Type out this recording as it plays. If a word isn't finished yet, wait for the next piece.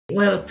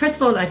Well, first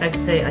of all, I'd like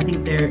to say I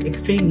think they're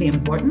extremely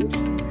important.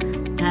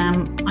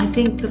 I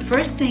think the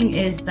first thing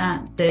is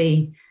that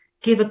they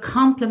give a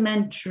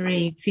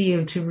complementary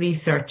feel to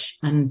research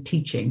and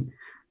teaching.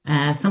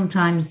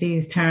 Sometimes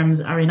these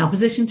terms are in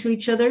opposition to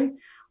each other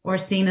or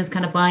seen as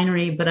kind of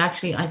binary, but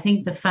actually I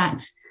think the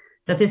fact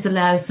that this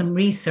allows some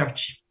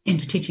research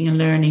into teaching and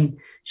learning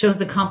shows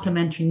the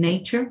complementary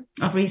nature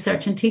of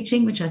research and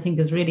teaching, which I think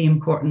is really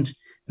important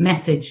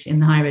message in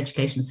the higher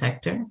education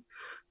sector.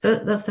 So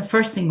that's the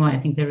first thing why I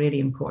think they're really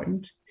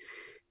important.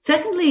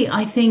 Secondly,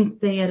 I think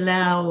they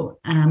allow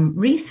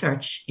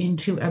research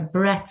into a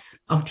breadth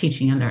of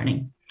teaching and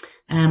learning.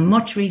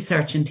 Much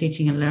research in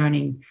teaching and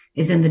learning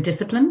is in the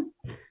discipline.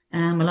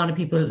 A lot of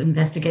people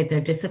investigate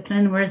their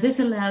discipline, whereas this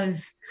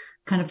allows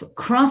kind of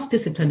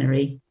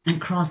cross-disciplinary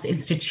and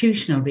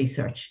cross-institutional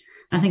research.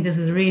 I think this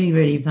is really,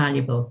 really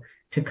valuable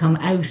to come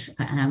out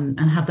and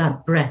have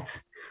that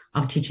breadth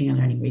of teaching and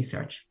learning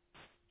research.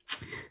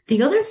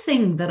 The other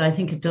thing that I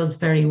think it does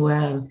very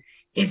well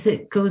is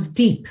it goes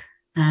deep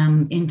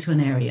into an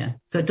area.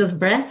 So it does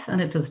breadth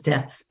and it does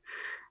depth.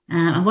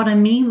 And what I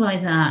mean by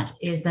that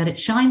is that it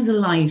shines a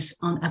light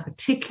on a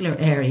particular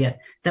area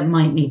that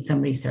might need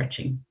some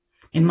researching.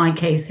 In my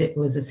case, it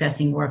was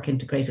assessing work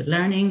integrated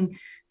learning,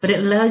 but it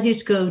allows you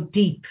to go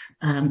deep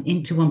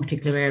into one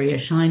particular area,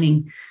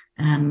 shining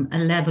a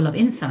level of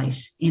insight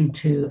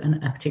into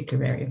a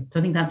particular area. So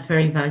I think that's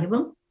very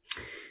valuable.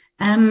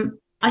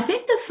 I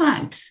think the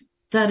fact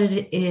that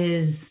it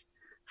is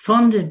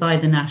funded by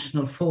the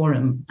National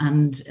Forum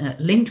and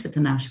linked with the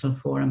National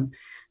Forum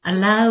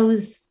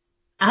allows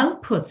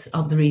outputs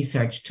of the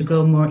research to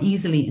go more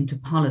easily into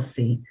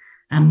policy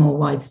and more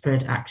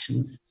widespread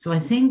actions. So I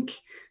think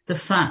the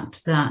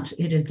fact that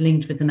it is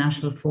linked with the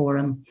National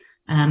Forum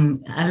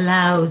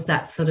allows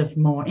that sort of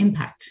more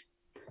impact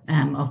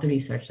of the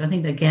research. I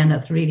think, again,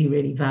 that's really,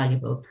 really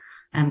valuable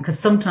because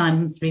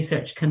sometimes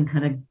research can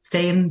kind of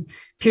stay in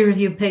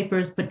peer-reviewed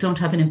papers but don't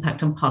have an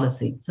impact on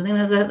policy. So I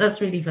think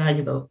that's really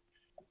valuable.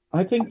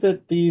 I think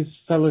that these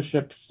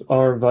fellowships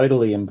are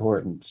vitally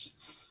important.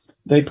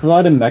 They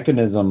provide a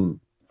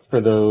mechanism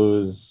for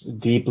those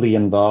deeply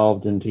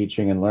involved in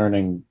teaching and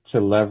learning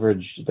to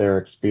leverage their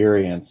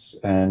experience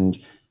and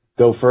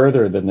go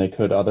further than they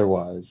could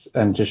otherwise,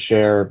 and to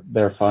share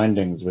their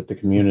findings with the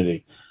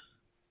community.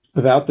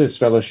 Without this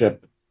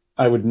fellowship,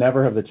 I would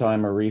never have the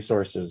time or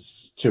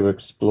resources to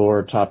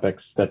explore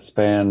topics that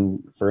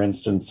span, for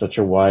instance, such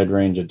a wide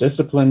range of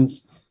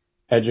disciplines,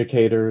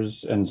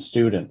 educators, and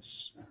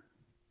students.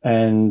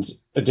 And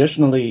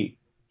additionally,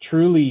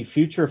 truly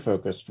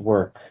future-focused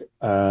work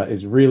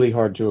is really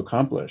hard to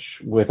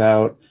accomplish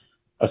without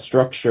a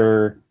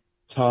structure,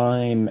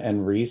 time,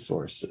 and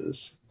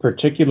resources,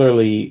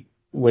 particularly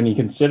when you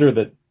consider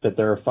that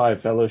there are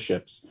 5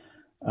 fellowships.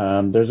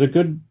 There's a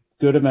good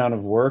amount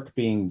of work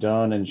being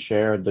done and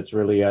shared that's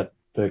really at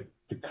the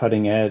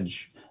cutting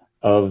edge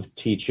of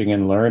teaching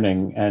and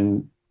learning,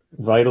 and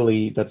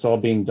vitally, that's all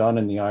being done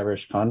in the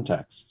Irish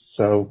context.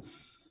 So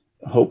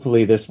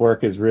hopefully this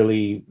work is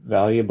really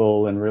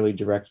valuable and really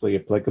directly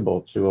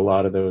applicable to a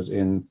lot of those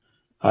in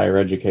higher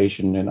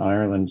education in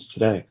Ireland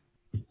today.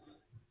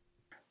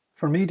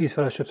 For me, these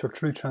fellowships were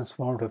truly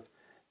transformative.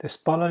 They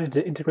spotlighted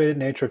the integrated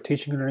nature of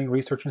teaching and learning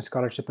research and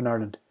scholarship in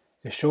Ireland.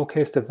 They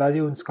showcased the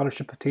value and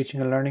scholarship of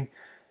teaching and learning,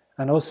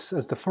 and us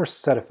as the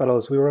first set of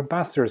fellows, we were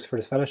ambassadors for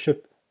this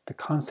fellowship, the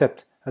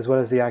concept as well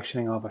as the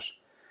actioning of it.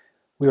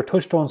 We were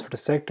touchstones for the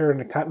sector and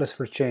a catalyst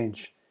for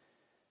change.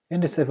 In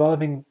this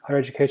evolving higher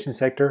education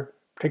sector,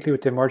 particularly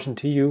with the emerging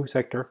TU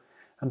sector,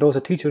 and those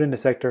that teach within the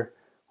sector,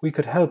 we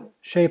could help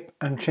shape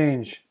and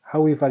change how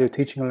we value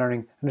teaching and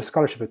learning and the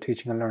scholarship of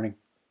teaching and learning.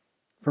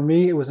 For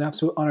me, it was an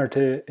absolute honour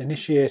to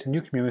initiate a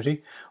new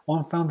community,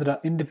 one founded on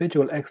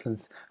individual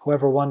excellence,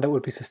 however one that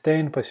would be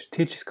sustained by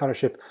strategic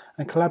scholarship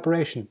and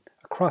collaboration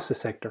across the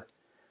sector.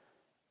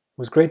 It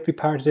was great to be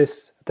part of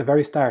this at the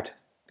very start,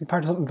 be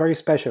part of something very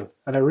special,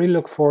 and I really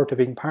look forward to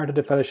being part of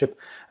the fellowship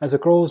as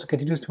it grows and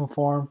continues to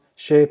inform,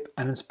 shape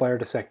and inspire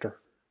the sector.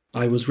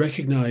 I was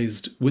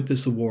recognised with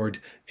this award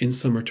in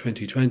summer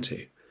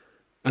 2020,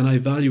 and I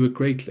value it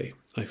greatly.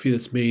 I feel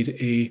it's made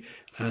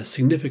a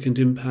significant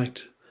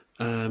impact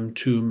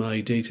to my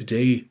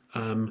day-to-day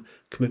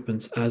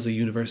commitments as a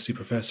university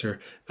professor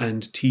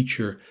and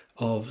teacher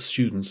of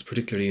students,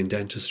 particularly in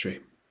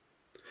dentistry.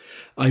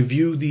 I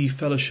view the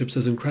fellowships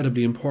as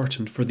incredibly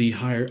important for the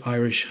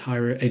Irish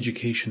higher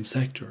education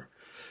sector,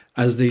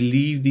 as they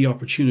leave the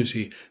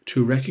opportunity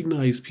to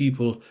recognise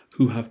people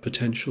who have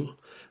potential,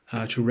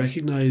 to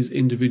recognise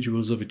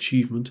individuals of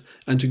achievement,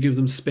 and to give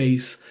them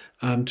space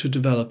to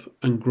develop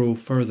and grow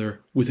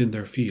further within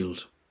their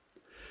field.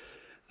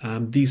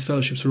 These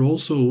fellowships are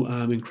also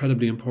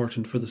incredibly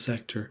important for the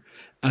sector,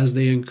 as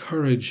they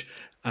encourage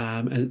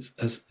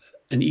as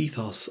an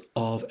ethos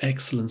of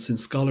excellence in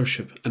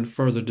scholarship and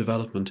further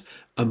development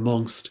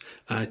amongst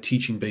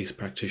teaching-based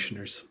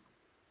practitioners.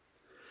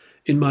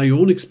 In my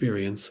own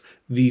experience,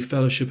 the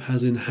fellowship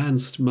has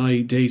enhanced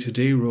my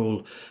day-to-day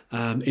role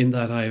in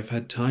that I have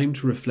had time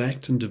to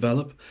reflect and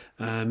develop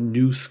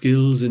new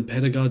skills in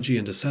pedagogy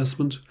and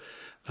assessment.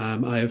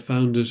 I have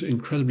found it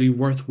incredibly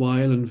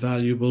worthwhile and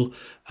valuable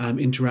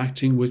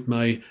interacting with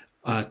my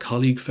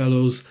colleague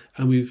fellows,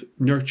 and we've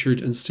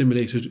nurtured and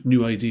stimulated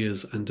new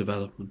ideas and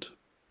development.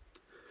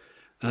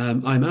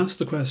 I'm asked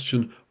the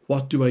question,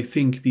 what do I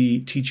think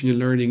the teaching and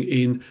learning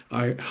in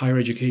higher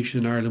education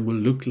in Ireland will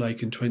look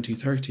like in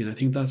 2030? And I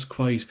think that's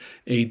quite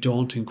a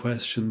daunting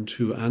question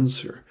to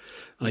answer.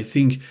 I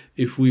think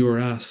if we were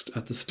asked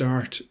at the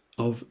start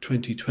of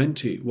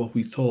 2020 what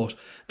we thought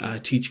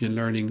teaching and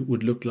learning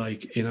would look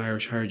like in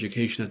Irish higher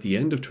education at the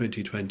end of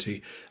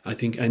 2020, I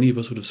think any of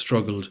us would have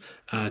struggled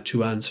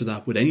to answer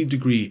that with any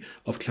degree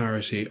of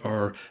clarity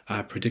or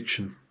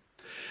prediction.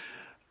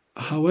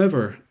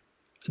 However,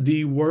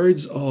 the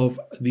words of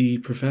the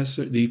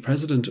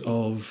president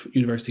of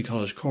University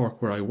College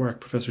Cork, where I work,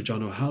 Professor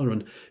John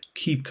O'Halloran,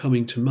 keep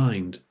coming to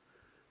mind.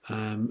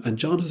 And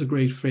John has a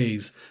great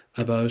phrase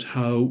about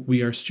how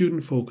we are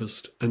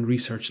student-focused and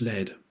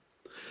research-led.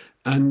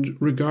 And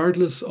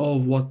regardless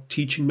of what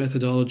teaching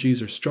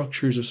methodologies or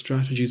structures or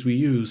strategies we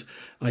use,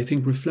 I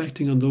think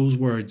reflecting on those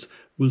words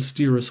will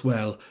steer us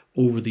well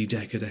over the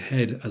decade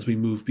ahead as we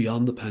move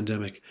beyond the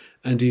pandemic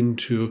and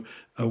into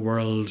a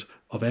world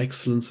of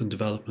excellence and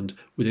development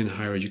within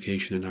higher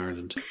education in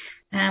Ireland.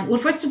 Well,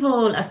 first of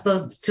all, I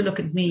suppose to look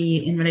at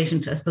me in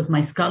relation to, I suppose,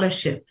 my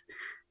scholarship.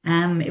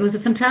 It was a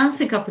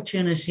fantastic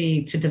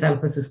opportunity to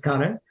develop as a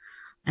scholar,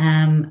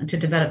 to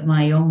develop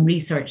my own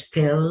research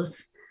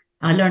skills.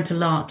 I learned a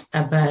lot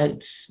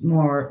about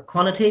more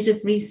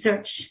qualitative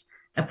research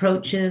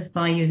approaches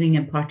by using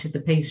a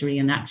participatory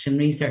and action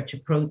research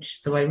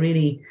approach. So I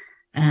really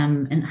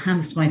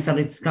enhanced my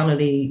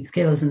scholarly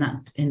skills in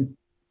that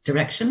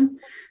direction.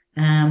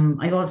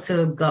 I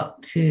also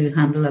got to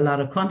handle a lot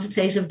of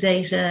quantitative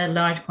data,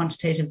 large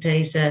quantitative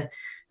data.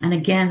 And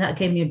again, that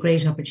gave me a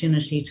great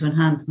opportunity to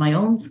enhance my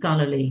own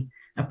scholarly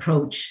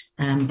approach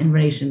in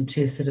relation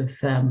to sort of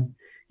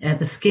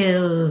the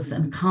skills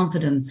and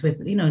confidence with,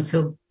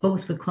 so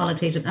both with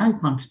qualitative and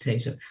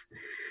quantitative.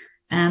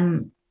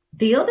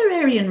 The other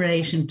area in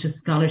relation to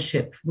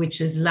scholarship, which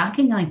is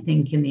lacking, I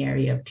think, in the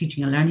area of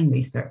teaching and learning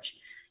research,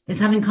 is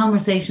having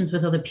conversations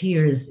with other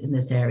peers in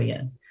this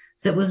area.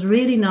 So it was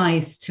really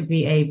nice to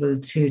be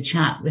able to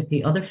chat with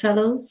the other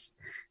fellows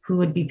who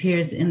would be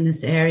peers in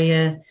this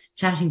area,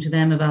 chatting to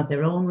them about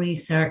their own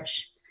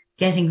research,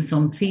 getting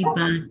some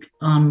feedback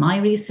on my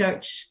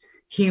research,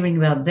 hearing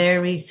about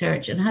their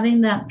research, and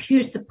having that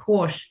peer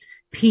support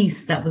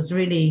piece that was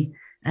really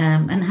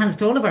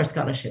enhanced all of our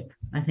scholarship.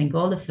 I think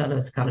all the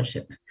fellows'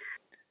 scholarship.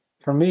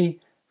 For me,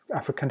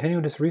 after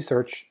continuing this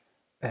research,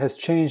 it has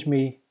changed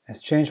me,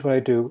 it's changed what I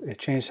do, it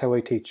changed how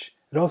I teach.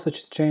 It also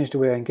changed the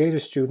way I engage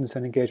with students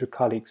and engage with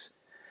colleagues.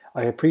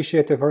 I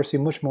appreciate diversity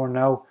much more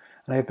now,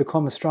 and I have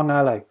become a strong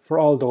ally for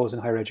all those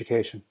in higher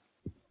education.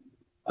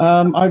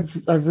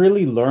 I've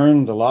really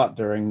learned a lot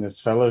during this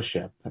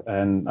fellowship,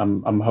 and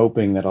I'm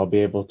hoping that I'll be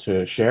able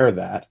to share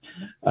that.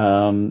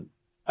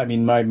 I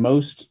mean, my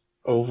most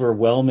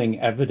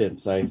overwhelming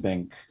evidence, I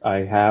think,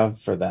 I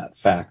have for that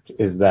fact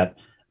is that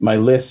my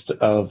list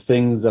of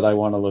things that I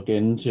want to look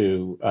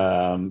into,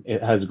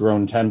 it has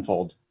grown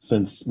tenfold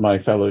since my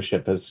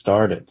fellowship has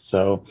started.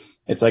 So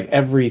it's like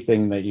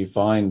everything that you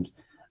find,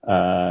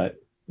 that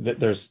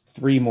there's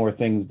 3 more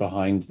things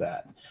behind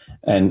that.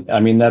 And I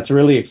mean, that's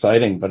really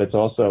exciting, but it's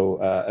also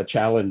a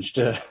challenge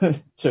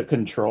to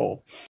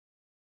control.